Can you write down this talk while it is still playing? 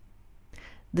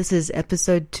This is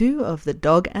episode 2 of the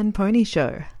Dog and Pony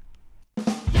Show.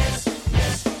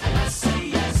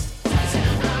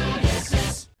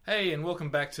 Hey, and welcome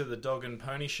back to the Dog and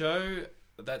Pony Show.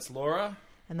 That's Laura.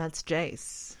 And that's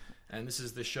Jace. And this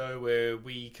is the show where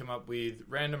we come up with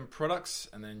random products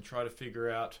and then try to figure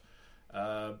out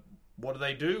what do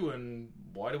they do and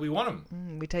why do we want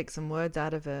them. We take some words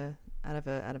out of a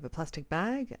plastic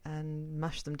bag and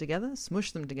smush them together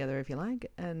if you like,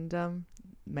 and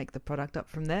make the product up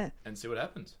from there. And see what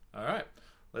happens. All right.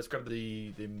 Let's grab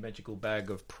the magical bag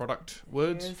of product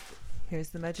words. Here's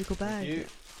the magical bag. Thank you.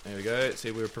 There we go.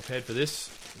 See, we were prepared for this.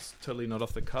 It's totally not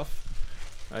off the cuff.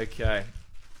 Okay.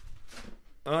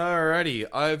 Alrighty.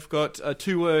 I've got a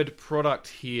 2-word product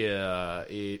here.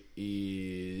 It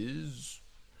is...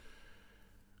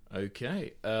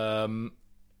 Okay. Tumor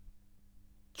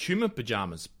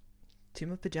pajamas.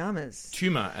 Tumor pajamas.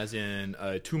 Tumor, as in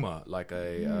a tumor, like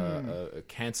a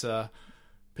cancer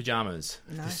pajamas.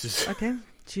 Nice. This is, okay.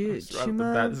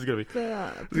 Tumor. This is going to be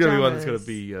one that's going to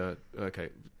be okay.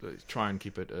 Try and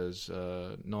keep it as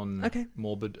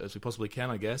non-morbid as we possibly can.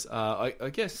 I guess. I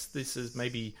guess this is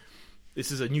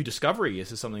a new discovery.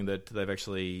 This is something that they've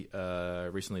actually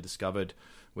recently discovered,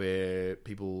 where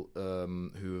people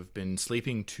who have been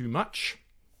sleeping too much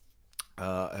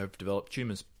have developed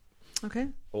tumors. Okay.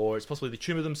 Or it's possibly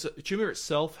the tumor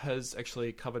itself has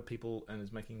actually covered people and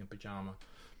is making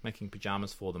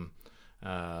pajamas for them.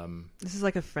 This is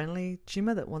like a friendly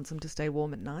tumor that wants them to stay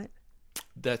warm at night.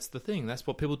 That's the thing. That's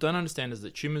what people don't understand, is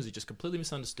that tumors are just completely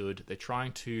misunderstood. They're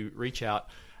trying to reach out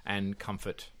and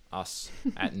comfort us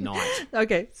at night.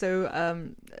 Okay,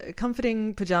 so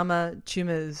comforting pajama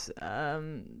tumors,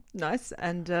 nice.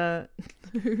 And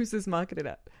who's this marketed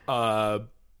at?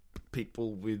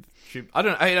 People with I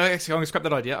don't know. Actually, I'm going to scrap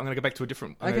that idea. I'm going to go back to a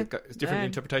different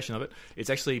interpretation of it. It's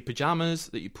actually pajamas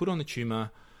that you put on the tumor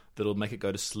that'll make it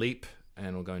go to sleep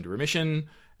and will go into remission,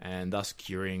 and thus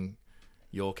curing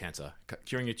your cancer,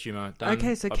 curing your tumor. Done.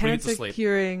 Okay, so cancer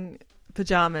curing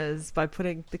pajamas by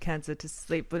putting the cancer to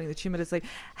sleep, putting the tumor to sleep.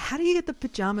 How do you get the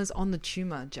pajamas on the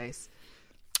tumor, Jace?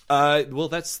 Well,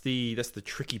 that's the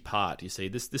tricky part. You see,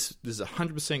 this is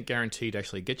 100% guaranteed to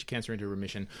actually get your cancer into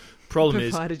remission.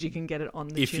 Provided you can get it on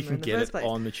the tumor. If you can get it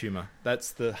on the tumor,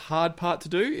 that's the hard part to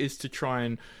do. Is to try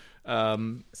and.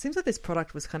 Seems like this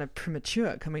product was kind of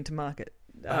premature coming to market.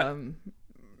 Well,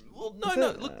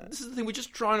 no. Look, this is the thing. We're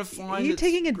just trying to find. You're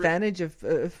taking advantage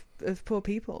of poor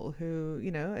people who,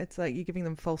 it's like you're giving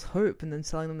them false hope and then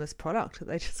selling them this product.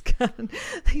 They just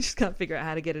can't figure out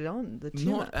how to get it on the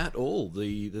tumor. Not at all.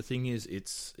 The thing is,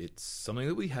 it's something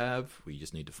that we have. We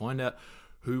just need to find out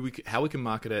how we can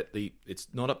market it. It's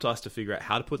not up to us to figure out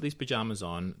how to put these pajamas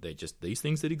on. They're just these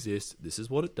things that exist. This is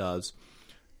what it does,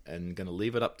 and going to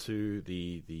leave it up to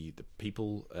the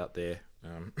people out there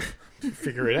to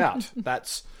figure it out.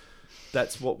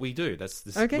 That's what we do.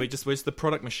 Okay. We're just the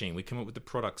product machine. We come up with the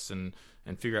products and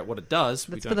figure out what it does.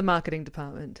 That's for the marketing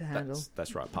department to handle.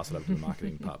 That's right. Pass it over to the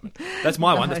marketing department. That's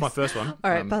my one. That's my first one.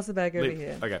 All right, pass the bag over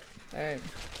here. Okay. All right.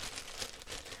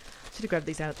 Should have grabbed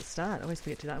these out at the start. I always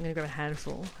forget to do that. I'm going to grab a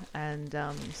handful, and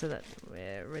so that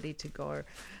we're ready to go.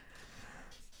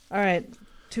 All right.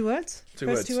 2 words? Two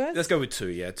words. Let's go with 2.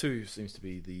 Yeah, 2 seems to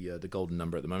be the golden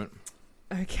number at the moment.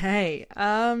 Okay.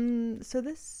 So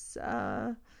this...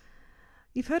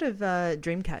 You've heard of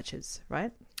dream catchers,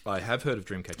 right? I have heard of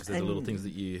dream catchers. They're the little things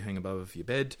that you hang above your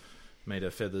bed, made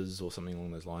of feathers or something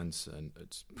along those lines, and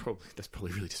that's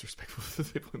probably really disrespectful for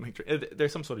the people who make dream. They're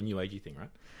some sort of new agey thing, right?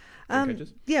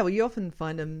 Yeah, well, you often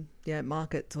find them at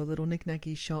markets or little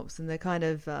knick-knacky shops, and they're kind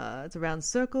of it's a round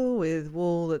circle with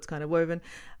wool that's kind of woven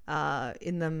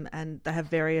in them, and they have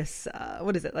various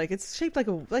what is it, like it's shaped like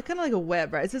kind of like a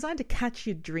web, right? It's designed to catch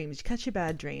your dreams, catch your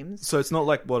bad dreams. So it's not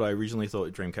like what I originally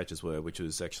thought dream catchers were, which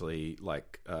was actually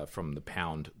like from the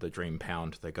dream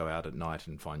pound. They go out at night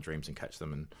and find dreams and catch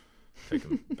them and take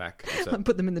them back. And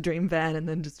put them in the dream van and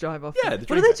then just drive off. Yeah. What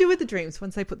do they do with the dreams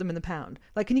once they put them in the pound?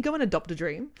 Like, can you go and adopt a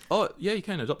dream? Oh, yeah, you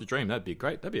can adopt a dream. That'd be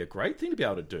great. That'd be a great thing to be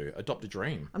able to do. Adopt a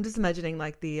dream. I'm just imagining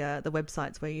like the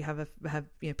websites where you have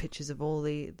pictures of all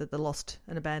the lost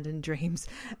and abandoned dreams,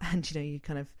 and you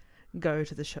kind of go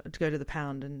to the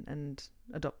pound and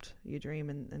adopt your dream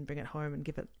and bring it home and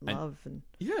give it love and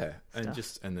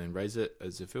stuff. and then raise it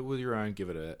as if it were your own. Give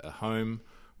it a home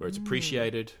where it's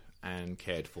appreciated and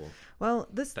cared for. Well,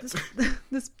 this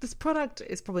product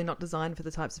is probably not designed for the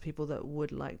types of people that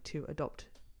would like to adopt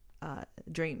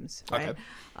dreams, right? Okay.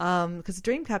 Because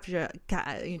dream catcher, I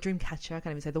can't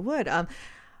even say the word.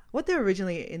 what they're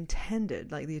originally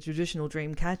intended, like the traditional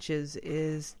dream catchers,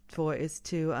 is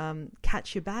to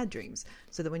catch your bad dreams,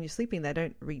 so that when you're sleeping, they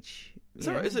don't reach. Is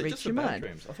it just for bad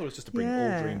dreams? I thought it was just to bring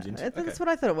all dreams into. That's what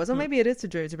I thought it was, or maybe it is to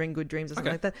bring good dreams or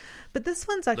something like that. But this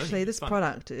one's actually this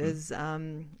product is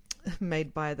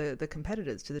made by the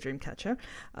competitors to the Dreamcatcher,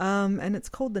 and it's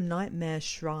called the Nightmare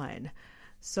Shrine.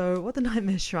 So what the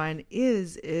Nightmare Shrine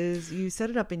is you set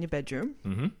it up in your bedroom.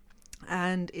 Mm-hmm.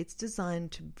 And it's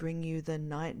designed to bring you the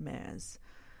nightmares,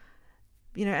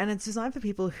 and it's designed for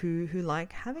people who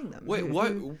like having them. Wait,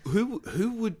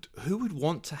 who would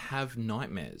want to have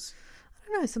nightmares?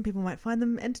 I don't know. Some people might find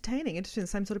them entertaining, interesting. The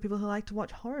same sort of people who like to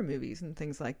watch horror movies and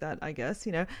things like that. I guess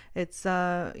it's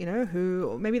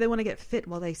who maybe they want to get fit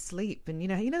while they sleep, and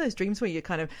those dreams where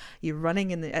you're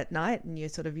running at night and you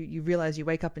sort of you realize you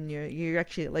wake up and your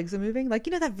actually legs are moving. Like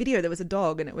that video, there was a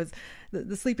dog and it was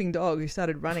the sleeping dog who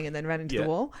started running and then ran into the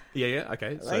wall. Yeah.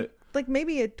 Okay. Like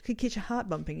maybe it could get your heart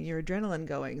bumping and your adrenaline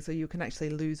going, so you can actually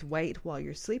lose weight while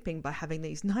you're sleeping by having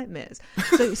these nightmares.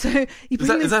 So is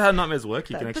that how nightmares work?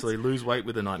 You can actually lose weight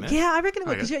with a nightmare. Yeah, I reckon it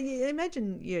would. Because you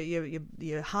imagine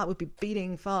your heart would be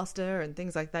beating faster and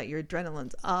things like that. Your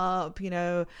adrenaline's up,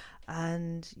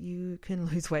 and you can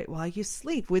lose weight while you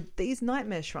sleep with these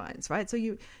nightmare shrines, right? So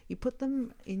you put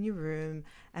them in your room,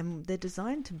 and they're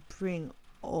designed to bring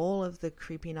all of the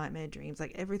creepy nightmare dreams,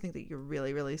 like everything that you're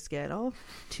really, really scared of,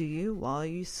 to you while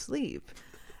you sleep.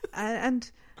 And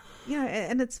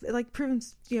it's like proven,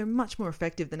 much more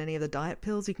effective than any of the diet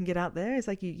pills you can get out there. It's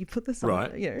like you put this on,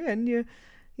 right, and you're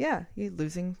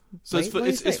losing. So weight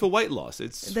it's for weight loss.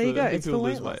 There you go. It's for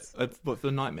weight loss. But for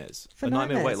nightmares, for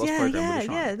nightmare weight loss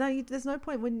program. Yeah. No, there's no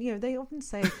point when they often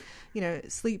say,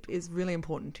 sleep is really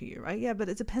important to you, right? Yeah, but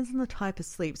it depends on the type of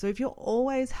sleep. So if you're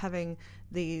always having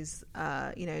these,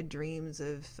 dreams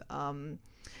of,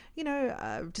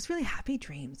 just really happy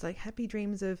dreams, like happy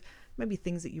dreams of maybe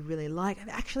things that you really like.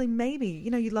 Actually, maybe,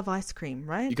 you love ice cream,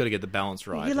 right? You got to get the balance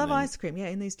right. You love ice cream,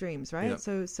 in these dreams, right?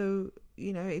 Yep. So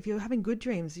if you're having good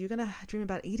dreams, you're going to dream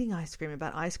about eating ice cream,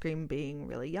 about ice cream being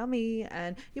really yummy,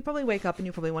 and you probably wake up and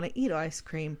you probably want to eat ice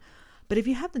cream. But if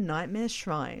you have the Nightmare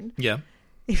Shrine,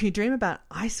 if you dream about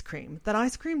ice cream, that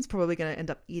ice cream's probably going to end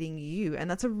up eating you, and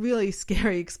that's a really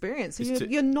scary experience. So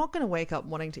you're not going to wake up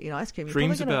wanting to eat ice cream.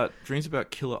 Dreams about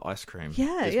killer ice cream.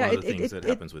 Yeah, is one of the things that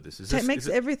happens with this. It makes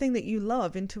everything that you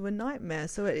love into a nightmare.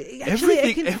 So it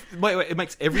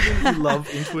makes everything that you love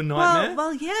into a nightmare.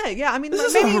 Well, yeah. I mean, this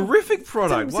is a horrific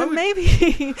product. Maybe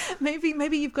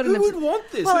you've got. Who would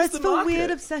want this? Well, it's for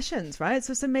weird obsessions, right?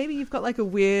 So maybe you've got like a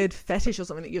weird fetish or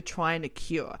something that you're trying to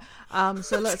cure.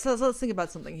 So let's think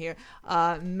about something here.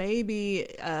 Maybe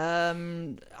I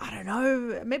don't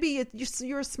know. Maybe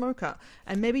you're a smoker,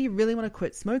 and maybe you really want to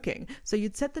quit smoking. So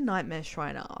you'd set the Nightmare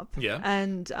Shrine up,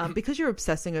 and because you're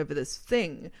obsessing over this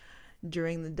thing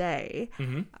during the day,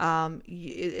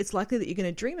 it's likely that you're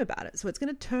going to dream about it. So it's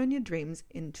going to turn your dreams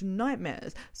into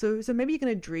nightmares. So maybe you're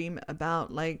going to dream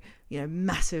about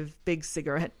massive big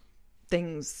cigarette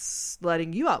things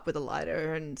lighting you up with a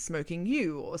lighter and smoking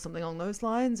you or something along those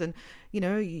lines, and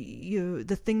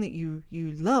the thing that you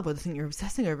love or the thing you're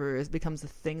obsessing over becomes the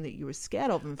thing that you were scared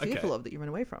of and fearful of that you run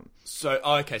away from. So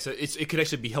so it could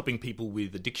actually be helping people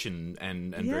with addiction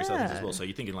and various other things as well. So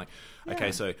you're thinking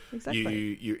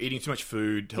exactly. you're eating too much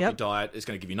food to help your diet. It's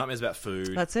going to give you nightmares about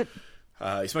food. That's it.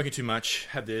 You're smoking too much,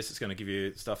 have this, it's going to give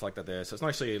you stuff like that there. So it's not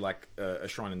actually like a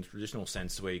shrine in the traditional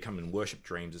sense where you come and worship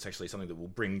dreams. It's actually something that will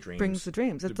bring dreams. Brings the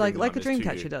dreams. It's like a dream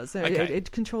catcher does. So it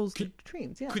controls the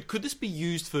dreams, Could this be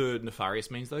used for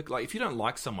nefarious means, though? Like, if you don't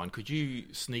like someone, could you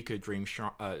sneak a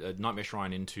nightmare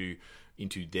shrine into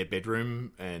their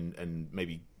bedroom and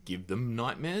maybe give them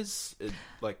nightmares?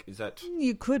 Is that...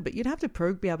 You could, but you'd have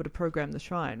to be able to program the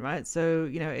shrine, right? So,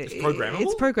 it's programmable?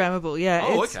 It's programmable, yeah.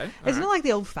 Oh, okay. It's not like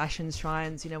the old-fashioned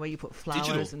shrines, where you put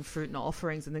flowers and fruit and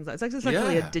offerings and things like that. It's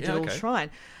actually a digital shrine.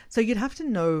 So you'd have to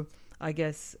know, I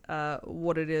guess,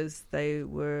 what it is they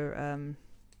were,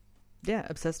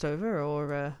 obsessed over,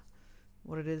 or...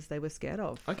 what it is they were scared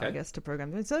of, I guess, to program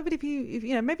them. So, but if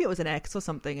you maybe it was an ex or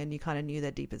something, and you kind of knew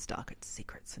their deepest, darkest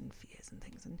secrets and fears and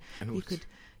things, and you could,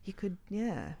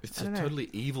 It's a totally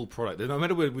evil product. No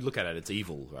matter where we look at it, it's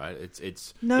evil, right?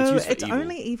 It's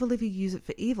only evil if you use it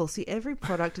for evil. See, every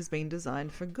product has been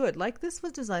designed for good. Like, this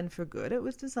was designed for good. It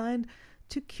was designed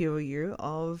to cure you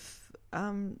of,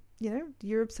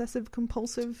 your obsessive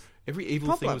compulsive. Every evil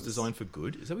problems. thing was designed for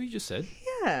good. Is that what you just said?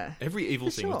 Yeah. Every evil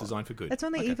thing was designed for good. It's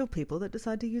only evil people that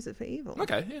decide to use it for evil.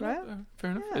 Okay, right?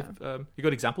 Fair enough. Yeah. You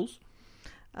got examples?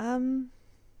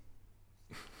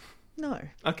 No.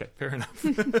 Okay, fair enough.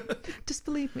 Just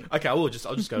believe me. Okay, I'll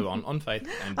just go on faith and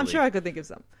believe. I'm sure I could think of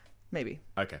some. Maybe.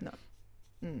 Okay. No.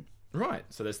 Right,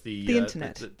 so that's the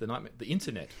internet. The nightmare. The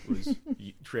internet was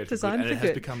created designed for good, and it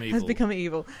has become evil. Has become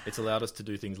evil. It's allowed us to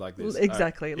do things like this.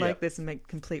 Exactly, this, and make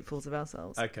complete fools of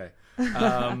ourselves. Okay.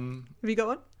 Have you got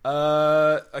one?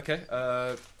 Okay.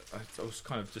 I was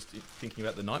kind of just thinking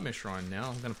about the Nightmare Shrine now.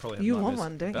 I'm going to probably have you nightmares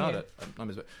want one, don't about you? it.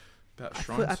 Nightmares about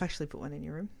shrines. I've actually put one in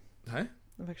your room. Hey?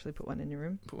 I've actually put one in your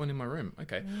room. Put one in my room.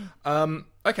 Okay. Yeah.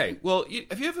 Okay. Well,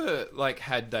 have you ever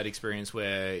had that experience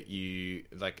where you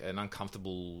an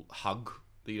uncomfortable hug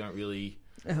that you don't really?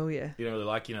 Oh yeah. You don't really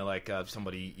like.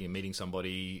 Somebody you're meeting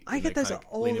somebody. I get those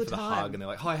all the time. The hug and they're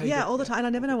like, "Hi, how you yeah, doing?" all the time. And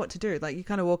I never know what to do. Like you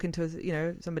kind of walk into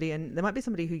somebody, and there might be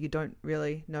somebody who you don't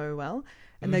really know well,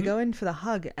 and they go in for the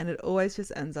hug, and it always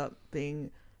just ends up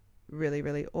being really,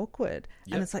 really awkward.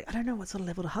 Yep. And it's like, I don't know what sort of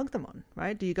level to hug them on,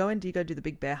 right? Do you go do the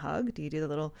big bear hug? Do you do the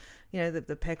little,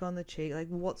 the peck on the cheek? Like,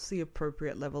 what's the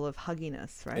appropriate level of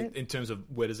hugginess, right? In terms of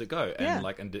where does it go? And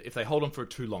and if they hold on for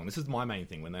too long, this is my main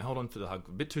thing. When they hold on for the hug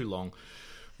a bit too long,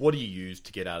 what do you use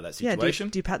to get out of that situation?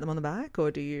 Do you pat them on the back,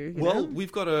 or do you? Well,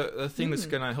 we've got a thing that's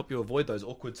going to help you avoid those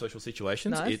awkward social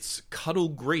situations. Nice. It's Cuddle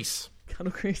Grease.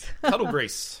 Cuddle Grease. Cuddle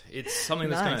Grease. It's something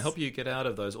that's going to help you get out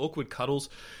of those awkward cuddles.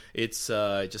 It's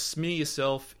just smear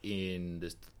yourself in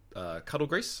this Cuddle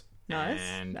Grease. Nice.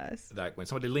 And nice. Like when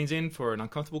somebody leans in for an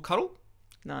uncomfortable cuddle,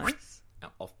 nice.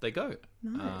 Off they go.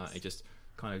 Nice. It just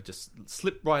kind of just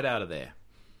slip right out of there.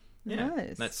 Yeah,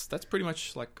 nice. That's pretty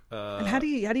much like. And how do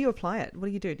you apply it? What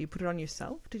do you do? Do you put it on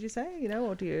yourself? Did you say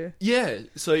or do you? Yeah.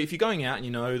 So if you're going out and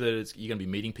you know that you're going to be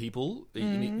meeting people,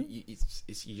 you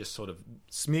just sort of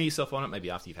smear yourself on it. Maybe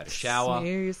after you've had a shower,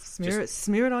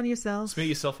 smear it on yourself. Smear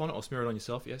yourself on it, or smear it on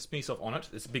yourself. Yeah, smear yourself on it.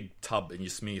 It's a big tub, and you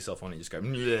smear yourself on it. And you just go.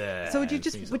 Bleh, so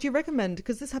would you recommend?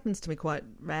 Because this happens to me quite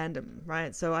random,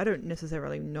 right? So I don't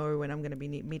necessarily know when I'm going to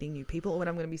be meeting new people or when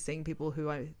I'm going to be seeing people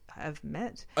who I have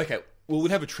met. Okay. Well,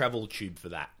 we'd have a travel tube for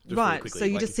that. Right, so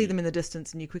you just see them in the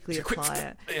distance and you quickly apply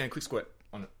it. Yeah, quick squirt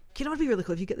on it. You know what would be really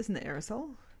cool if you get this in the aerosol?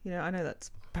 I know that's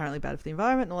apparently bad for the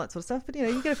environment and all that sort of stuff, but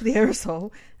you get it for the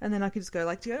aerosol, and then I could just go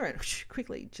like deodorant,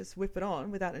 quickly just whip it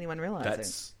on without anyone realizing.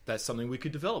 That's something we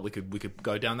could develop. We could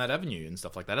go down that avenue and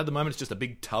stuff like that. At the moment, it's just a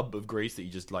big tub of grease that you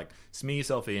just smear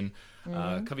yourself in,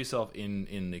 cover yourself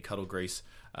in the Cuddle Grease,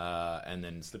 and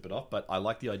then slip it off. But I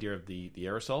like the idea of the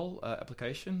aerosol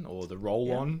application or the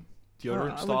roll-on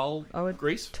deodorant style I would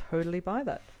grease. Totally buy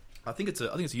that. I think it's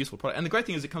a useful product, and the great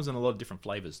thing is it comes in a lot of different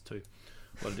flavors too.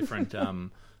 A lot of different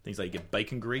things like you get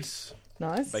bacon grease,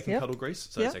 bacon Cuddle Grease.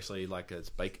 So it's actually it's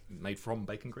made from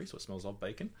bacon grease, or it smells of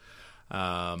bacon.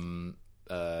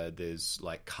 There's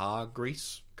car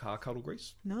Cuddle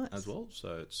Grease, as well.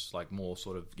 So it's more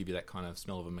sort of give you that kind of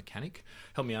smell of a mechanic.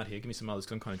 Help me out here. Give me some others.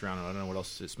 I'm kind of drowning. I don't know what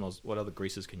else it smells. What other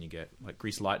greases can you get? Like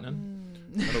Grease Lightning,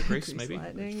 Cuddle Grease, maybe.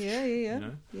 Lightning,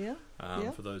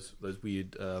 yeah. For those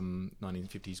weird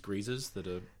 1950s greases that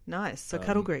are nice. So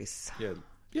Cuddle Grease.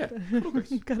 Yeah, Cuddle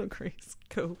Grease. Cuddle Grease.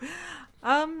 Cool.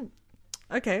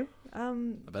 Okay.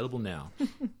 Available now.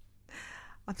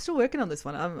 I'm still working on this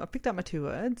one. I picked up my 2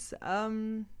 words.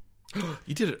 You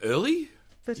did it early?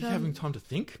 But you having time to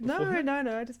think? No.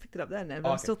 I just picked it up then. And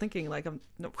I'm still thinking I'm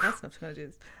not fast enough to kind of do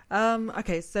this.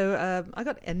 Okay, so I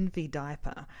got Envy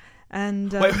Diaper.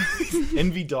 And wait,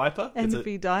 Envy Diaper?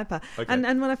 Envy Diaper. Okay.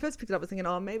 And when I first picked it up, I was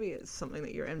thinking, maybe it's something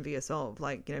that you're envious of.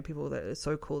 People that are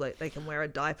so cool that they can wear a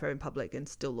diaper in public and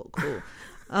still look cool.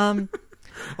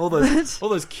 all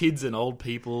those kids and old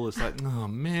people, it's like, oh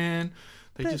man...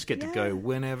 They just get to go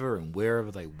whenever and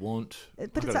wherever they want.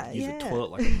 But I've got to use a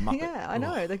toilet like a muppet. Yeah, I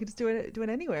know. They could just do it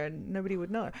anywhere and nobody would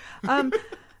know.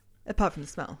 Apart from the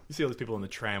smell. You see all those people on the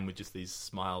tram with just these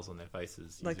smiles on their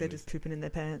faces. Like they're just pooping in their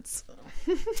pants.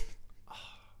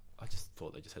 I just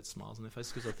thought they just had smiles on their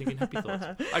faces because they're thinking happy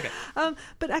thoughts. Okay.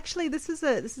 But actually, this is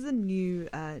a new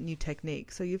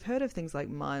technique. So you've heard of things like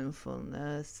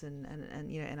mindfulness and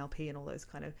NLP and all those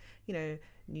kind of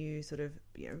new sort of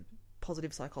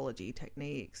positive psychology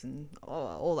techniques and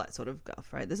all that sort of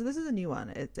guff, right? This is a new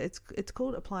one. It's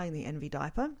called applying the Envy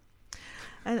Diaper,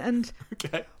 and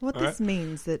okay. What all this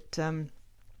means that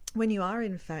when you are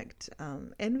in fact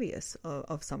envious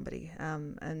of somebody,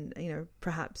 and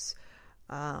perhaps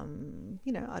I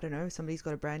don't know, somebody's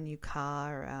got a brand new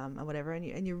car or whatever,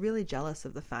 and you're really jealous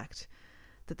of the fact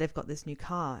that they've got this new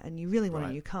car, and you really want a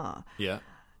new car. Yeah.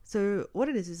 So what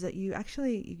it is that you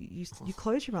actually you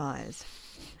close your eyes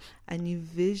and you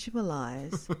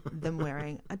visualize them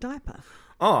wearing a diaper.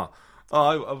 I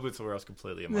went somewhere else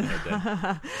completely in my head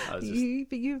then.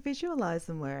 But you visualize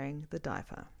them wearing the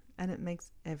diaper, and it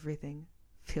makes everything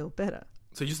feel better.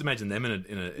 So you just imagine them in a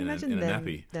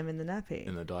nappy. Them in the nappy.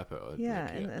 In the diaper.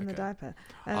 Yeah, in the diaper.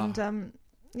 And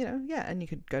and you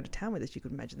could go to town with this. You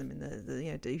could imagine them in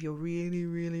the if you're really,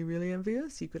 really, really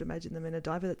envious, you could imagine them in a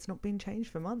diaper that's not been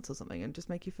changed for months or something, and just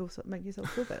make yourself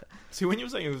feel better. See, when you were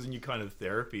saying it was a new kind of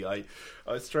therapy, I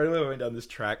straight away went down this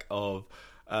track of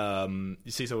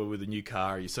you see someone with a new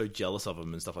car, you're so jealous of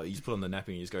them and stuff like that. You just put on the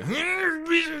napping and you just go and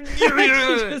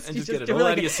just get it all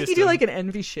out of your system. You do like an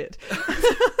envy shit.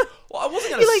 Well, I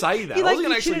wasn't going to say that. I wasn't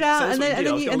going to actually say that's what you did.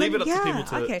 I was going to leave it up to people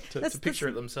to picture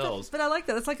it themselves. But I like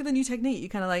that. That's like the new technique. You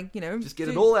kind of just get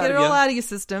it all out of your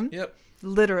system. Yep.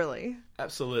 Literally.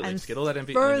 Absolutely. And just get all that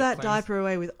envy. Throw that diaper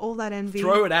away with all that envy.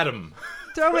 Throw it at them.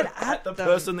 Throw it at the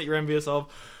person that you're envious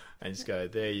of, and just go,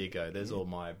 there you go. There's all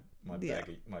my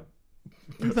baggage, my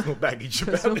personal baggage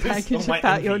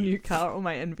about your new car, all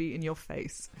my envy in your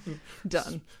face.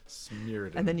 Done. Smear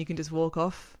it. And then you can just walk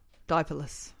off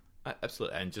diaperless.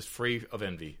 Absolutely, and just free of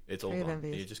envy. It's all gone.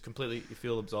 You just you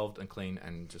feel absolved and clean,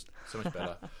 and just so much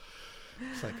better.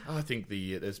 It's like, I think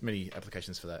there's many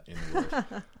applications for that in the world.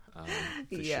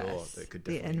 For sure, that could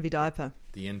definitely, the envy diaper.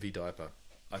 The envy diaper.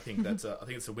 I think that's I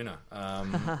think it's a winner.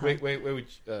 Where would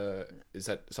is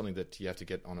that something that you have to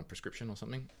get on a prescription or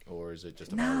something, or is it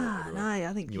just no?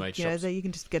 I think new age shops? You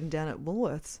can just get them down at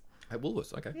Woolworths. At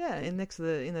Woolworths, okay. Yeah, in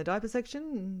the diaper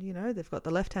section, they've got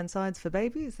the left-hand sides for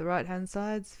babies, the right-hand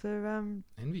sides for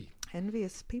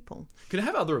envious people. Could it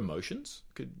have other emotions?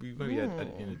 Could we maybe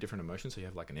add in a different emotion? So you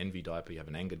have like an envy diaper, you have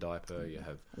an anger diaper, you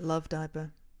have love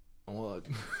diaper. Oh,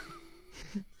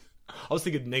 I was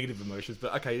thinking negative emotions,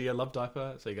 but okay, yeah, love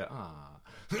diaper. So you go,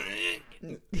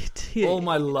 all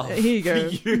my love. Here you go,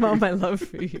 for you. All my love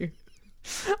for you.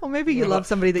 Or maybe you love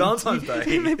somebody that Valentine's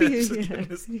Day. Maybe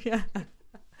yeah.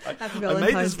 Happy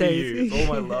Valentine's Day. It's all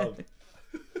my love.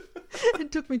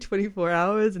 It took me 24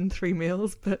 hours and 3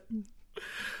 meals, but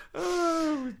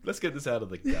let's get this out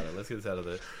of the gutter. Let's get this out of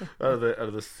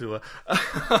the sewer.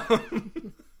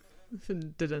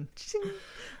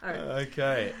 All right.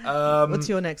 Okay. What's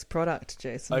your next product,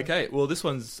 Jason? Okay. Well, this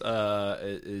one's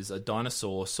is a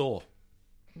dinosaur saw.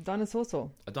 Dinosaur saw.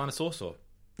 A dinosaur saw.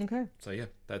 Okay. So yeah,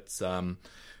 that's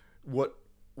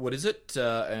what is it,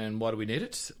 and why do we need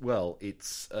it? Well,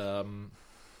 it's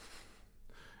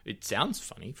it sounds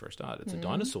funny for a start. It's a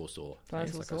dinosaur saw.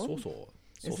 Dinosaur saw? Like a saw.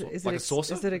 Is like a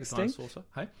saucer? Is it extinct?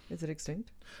 Hey? Is it extinct?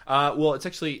 Well, it's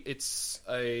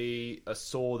a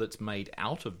saw that's made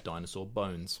out of dinosaur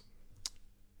bones.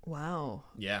 Wow.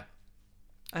 Yeah.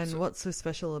 And what's so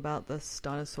special about this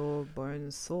dinosaur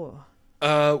bone saw?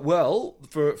 Well,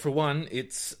 for one,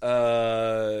 it's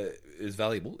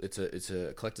valuable. It's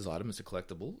a collector's item. It's a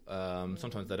collectible.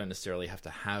 Sometimes they don't necessarily have to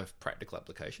have practical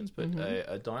applications, but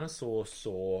a dinosaur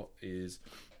saw is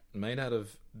made out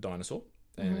of dinosaur,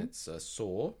 and it's a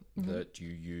saw that you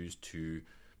use to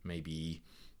maybe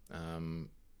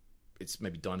it's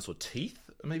maybe dinosaur teeth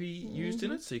maybe used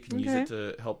in it, so you can use it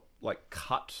to help like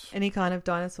cut any kind of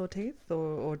dinosaur teeth,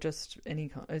 or just any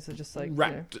kind. Is it just like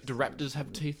do raptors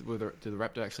have teeth? Do the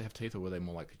raptor actually have teeth, or were they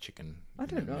more like a chicken? I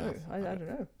don't know. I don't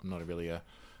know. I'm not really a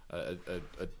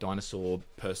dinosaur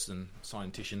person,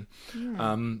 scientician.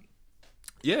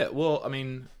 Yeah, well, I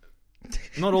mean,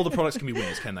 not all the products can be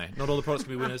winners, can they? Not all the products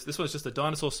can be winners. This was just a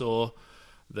dinosaur saw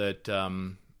that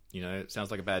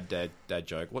sounds like a bad dad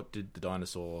joke. What did the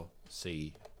dinosaur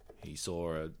see? He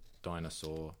saw a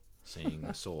dinosaur seeing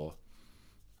a saw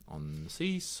on the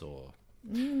seesaw.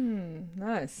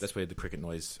 Nice. That's where the cricket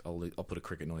noise. I'll put a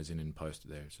cricket noise in post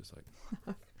there. It's just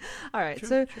like. All right.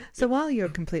 So while you're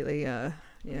completely off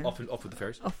with the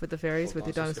fairies. Off with the fairies with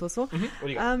your dinosaur saw. Mm-hmm. What do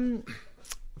you got?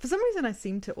 For some reason, I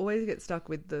seem to always get stuck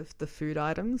with the food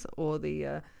items, or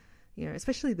the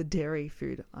especially the dairy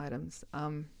food items.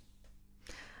 So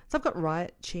I've got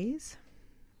Riot cheese.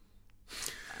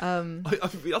 I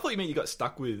thought you meant you got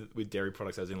stuck with dairy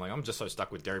products, as in like I'm just so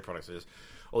stuck with dairy products. There's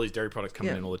all these dairy products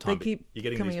coming in all the time. They keep you're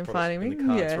getting coming these and products finding in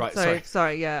me. the cards. Right,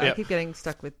 sorry. I keep getting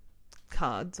stuck with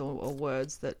cards or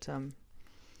words that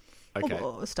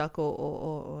or stuck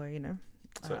or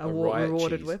so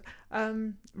rewarded cheese. with.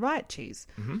 Riot cheese.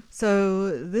 Mm-hmm.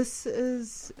 So this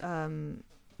is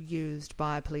used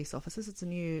by police officers. It's a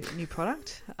new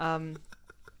product. And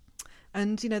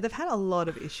they've had a lot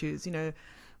of issues,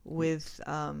 with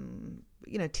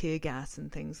tear gas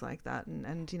and things like that,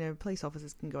 and police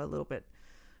officers can go a little bit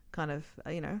kind of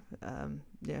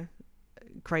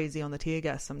crazy on the tear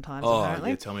gas sometimes.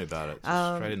 Apparently. Yeah, tell me about it.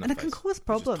 Straight in the and face. it can cause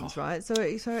problems, right? So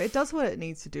it does what it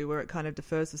needs to do, where it kind of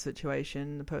defers the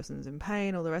situation, the person's in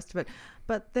pain, all the rest of it.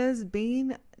 But there's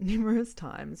been numerous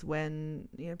times when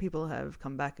people have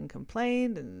come back and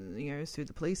complained and sued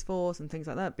the police force and things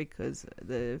like that, because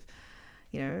they've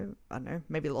I don't know,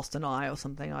 maybe lost an eye or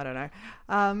something. I don't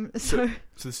know. So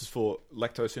this is for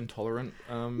lactose intolerant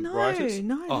rioters?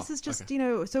 No, this is just,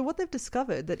 okay. So what they've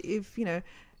discovered that if,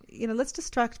 let's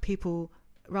distract people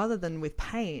rather than with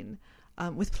pain,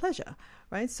 with pleasure,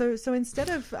 right? So instead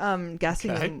of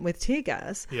gassing them with tear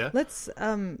gas, let's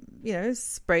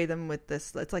spray them with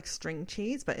this. It's like string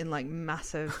cheese, but in like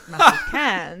massive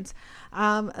cans,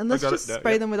 and let's just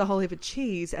spray them with a whole heap of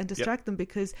cheese and distract them,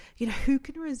 because who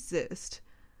can resist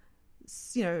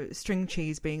string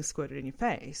cheese being squirted in your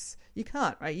face? You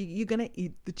can't, right? You're gonna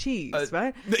eat the cheese,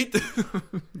 right?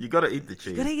 You got to eat the cheese.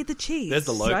 You got to eat the cheese. There's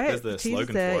the right? There's the slogan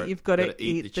for it. You've got to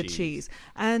eat the cheese.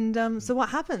 And so what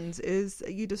happens is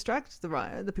you distract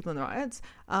the people in the riots.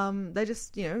 They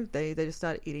just they just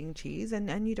start eating cheese,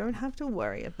 and you don't have to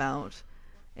worry about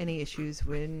any issues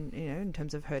when in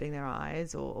terms of hurting their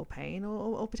eyes or pain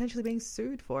or potentially being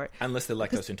sued for it, unless they're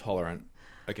lactose intolerant.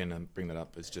 Again, I bring that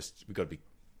up. It's just we've got to be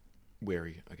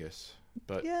wary, I guess.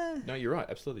 But no, you're right.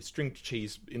 Absolutely, string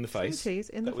cheese in the face. String cheese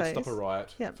in the face. That would stop a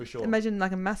riot. Yeah, for sure. Imagine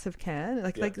like a massive can,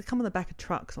 like they come on the back of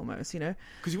trucks almost. Because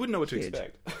you wouldn't know what to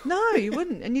expect. No, you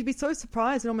wouldn't, and you'd be so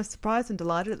surprised and almost surprised and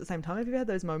delighted at the same time. Have you had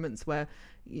those moments where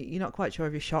you're not quite sure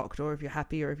if you're shocked or if you're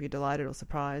happy or if you're delighted or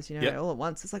surprised? All at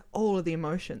once. It's like all of the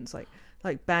emotions, like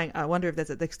bang. I wonder if there's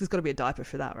got to be a diaper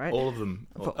for that, right? All of them,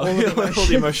 all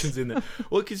the emotions in there.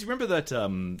 Well, because you remember that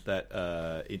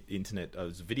internet, it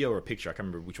was a video or a picture, I can't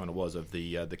remember which one it was, of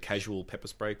the casual pepper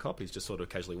spray cop. He's just sort of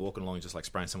casually walking along, just like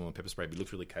spraying someone with pepper spray, but he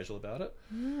looks really casual about it.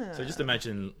 Yeah. So just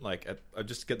imagine, I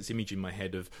just get this image in my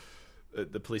head of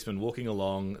the policeman walking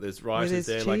along. There's rioters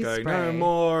there, like going, no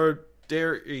more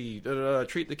dairy,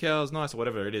 treat the cows nice, or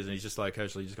whatever it is, and he's just like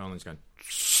casually just going,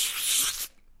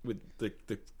 with the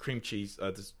cream cheese.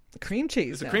 Cream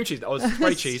cheese. It's a cream cheese. Oh, it's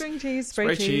spray cheese. String cheese,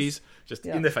 spray cheese. Just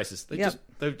in their faces. They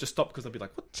would just stop because they'd be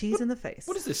like, "What? Cheese in the face.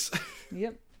 What is this?"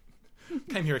 Yep.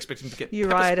 Came here expecting to get you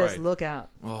pepper rioters, sprayed. look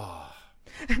out. Oh.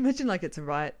 Imagine like it's a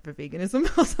riot for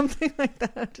veganism or something like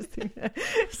that. Just think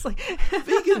it's like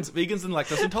vegans and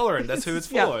lactose intolerant. That's who it's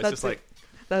for. Yeah, it's just like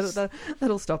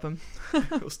that'll stop them.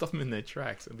 It'll stop them in their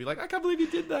tracks and be like, I can't believe you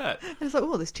did that. And it's like,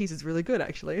 oh, this cheese is really good.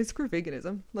 Actually, screw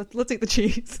veganism. Let's eat the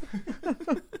cheese.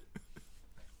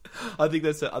 I think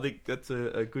that's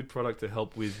a good product to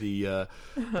help with the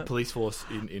police force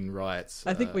in riots.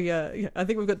 I think I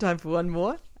think we've got time for one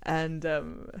more, and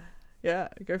go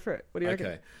for it. What do you reckon?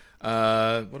 Okay.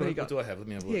 What do I have? Let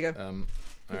me have a look. Here you go.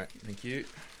 All right, thank you.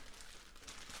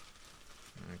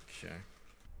 Okay.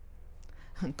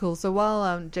 Cool. So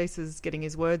while Jace is getting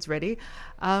his words ready,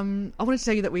 I wanted to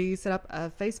tell you that we set up a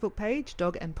Facebook page,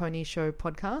 Dog and Pony Show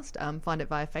Podcast. Find it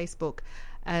via Facebook,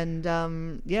 and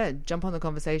jump on the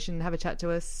conversation, have a chat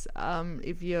to us.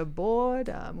 If you're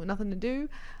bored, with nothing to do,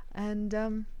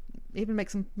 and even make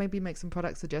some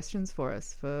product suggestions for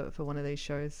us for one of these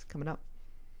shows coming up.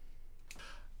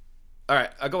 All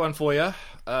right, I got one for you.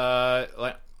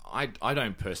 I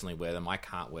don't personally wear them. I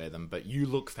can't wear them, but you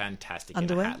look fantastic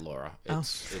Underwear? in a hat, Laura.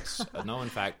 It's a known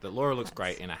fact that Laura looks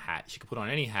great in a hat. She could put on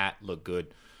any hat, look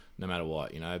good, no matter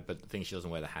what, But the thing, she doesn't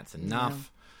wear the hats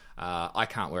enough. Yeah. I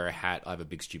can't wear a hat. I have a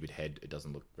big stupid head. It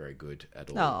doesn't look very good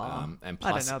at all. And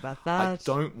plus, I don't know about that. I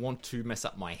don't want to mess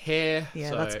up my hair.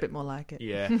 Yeah, so, that's a bit more like it.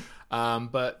 Yeah.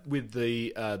 But with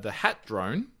the hat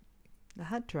drone. The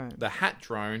hat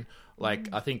drone.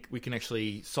 I think we can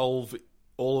actually solve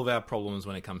all of our problems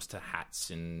when it comes to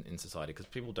hats in society, because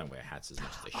people don't wear hats as much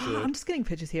as they should. I'm just getting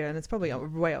pictures here, and it's probably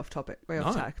way off topic,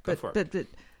 off track. But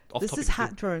this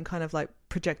hat drone kind of like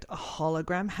project a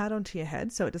hologram hat onto your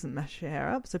head, so it doesn't mess your hair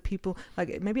up. So people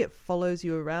maybe it follows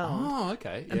you around. Oh,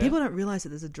 okay. And people don't realize that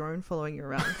there's a drone following you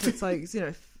around. It's like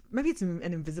maybe it's an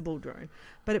invisible drone,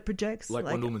 but it projects like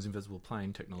Wonder Woman's invisible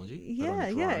plane technology.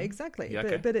 Yeah, exactly. Yeah,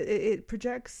 okay. But it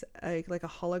projects a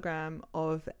hologram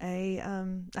of a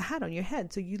hat on your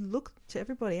head, so you look to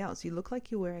everybody else. You look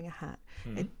like you're wearing a hat.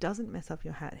 Mm. It doesn't mess up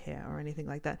your hat hair or anything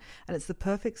like that, and it's the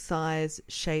perfect size,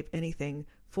 shape, anything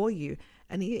for you.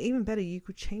 And even better, you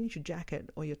could change your jacket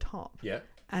or your top. Yeah.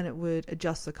 And it would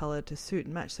adjust the color to suit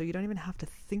and match, so you don't even have to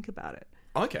think about it.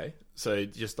 Okay, so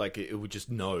just like it would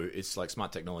just know, it's like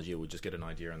smart technology. It would just get an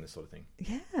idea on this sort of thing.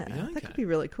 Yeah, okay. That could be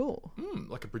really cool.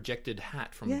 Like a projected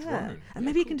hat from a drone. And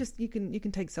maybe cool. you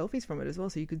can take selfies from it as well,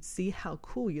 so you could see how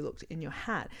cool you looked in your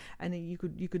hat, and then you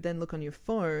could then look on your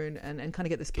phone and kind of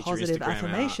get this positive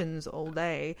affirmations all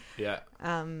day. Yeah.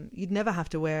 You'd never have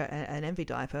to wear an envy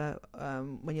diaper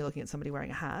when you're looking at somebody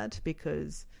wearing a hat,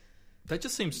 because. That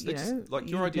just seems like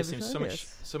your idea seems so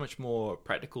much more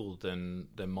practical than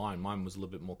mine. Mine was a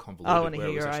little bit more convoluted. I want to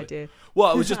hear your idea.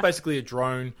 Well, it was just basically a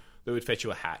drone that would fetch you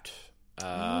a hat.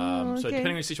 So depending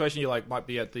on your situation, you might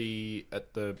be at the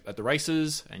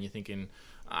races, and you're thinking,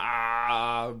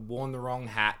 worn the wrong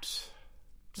hat,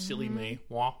 silly me,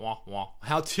 wah wah wah.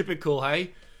 How typical,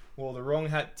 hey? Wore the wrong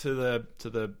hat to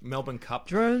the Melbourne Cup.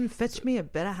 Drone, fetch me a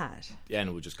better hat. Yeah,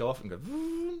 and we'll just go off and go,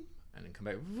 vroom, and then come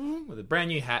back vroom, with a brand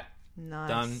new hat. Nice.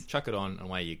 Done. Chuck it on, and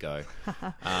away you go.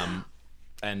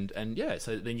 And yeah,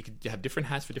 so then you could have different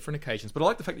hats for different occasions. But I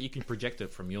like the fact that you can project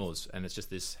it from yours, and it's just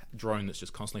this drone that's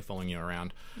just constantly following you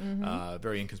around,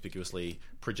 very inconspicuously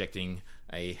projecting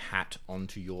a hat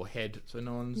onto your head, so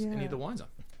no one's any of the wiser.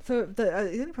 So the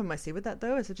only problem I see with that,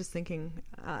 though, is just thinking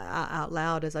out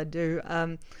loud as I do.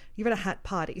 You've had a hat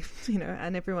party,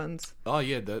 and everyone's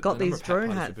got these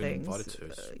drone hat things.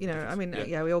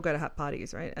 We all go to hat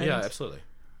parties, right? And, absolutely.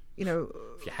 If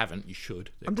you haven't, you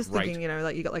should. I'm just thinking,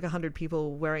 you got 100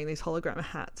 people wearing these hologram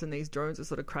hats, and these drones are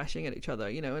sort of crashing at each other,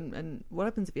 and what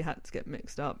happens if your hats get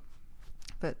mixed up?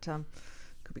 But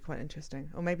could be quite interesting.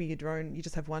 Or maybe you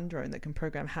just have one drone that can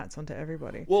program hats onto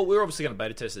everybody. Well, we're obviously going to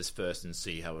beta test this first and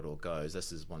see how it all goes.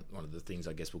 This is one of the things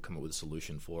I guess we'll come up with a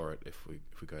solution for it if we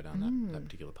go down that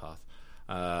particular path.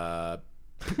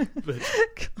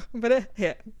 But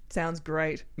sounds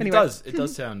great. Anyway. It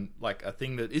does sound like a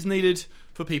thing that is needed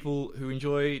for people who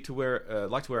enjoy to wear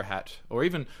like to wear a hat, or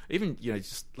even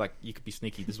just like you could be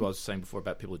sneaky. This is what I was saying before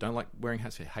about people who don't like wearing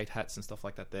hats, who hate hats and stuff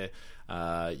like that.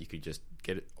 You could just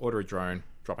order a drone,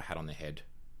 drop a hat on their head,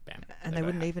 bam, and they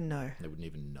wouldn't even know. They wouldn't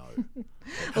even know.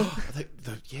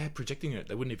 Projecting it,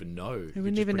 they wouldn't even know. They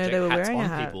wouldn't even know they were wearing a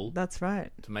hat. That's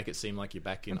right. To make it seem like you're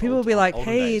back in. And people would be like,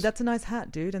 "Hey, days. that's a nice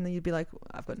hat, dude," and then you'd be like,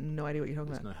 "I've got no idea what you're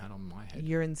talking about. There's no hat on my head.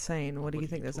 You're insane. What do you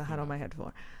think there's a hat on my head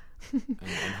for?" and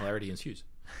hilarity ensues.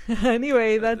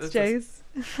 Anyway, that's Jace.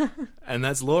 And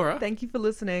that's Laura. Thank you for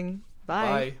listening. Bye.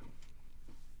 Bye.